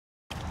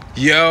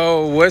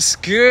Yo, what's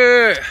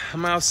good?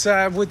 I'm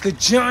outside with the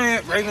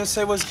giant. Raven,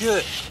 say what's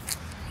good.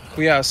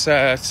 We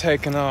outside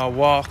taking our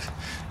walk.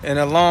 And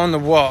along the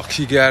walk,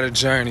 you got a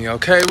journey,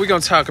 okay? We're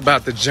going to talk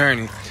about the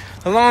journey.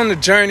 Along the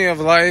journey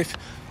of life,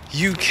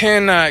 you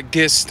cannot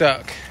get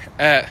stuck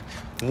at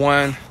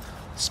one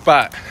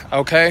spot,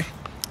 okay?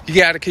 You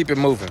got to keep it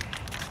moving.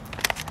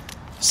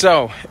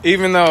 So,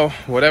 even though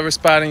whatever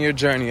spot in your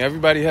journey,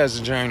 everybody has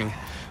a journey.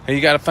 And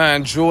you got to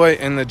find joy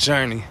in the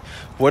journey.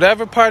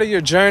 Whatever part of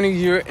your journey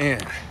you're in,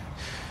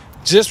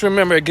 just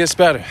remember it gets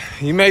better.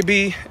 You may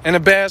be in a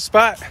bad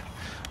spot,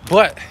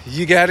 but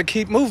you got to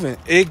keep moving.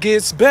 It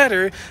gets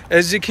better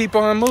as you keep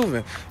on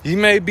moving. You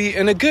may be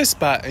in a good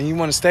spot and you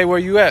want to stay where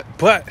you at,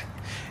 but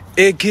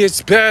it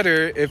gets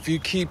better if you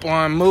keep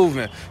on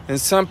moving. And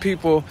some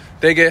people,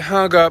 they get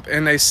hung up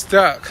and they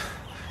stuck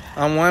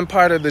on one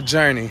part of the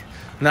journey,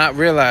 not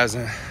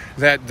realizing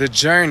that the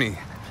journey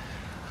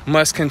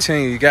must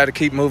continue. You got to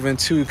keep moving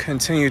to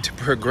continue to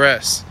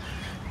progress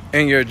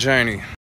in your journey.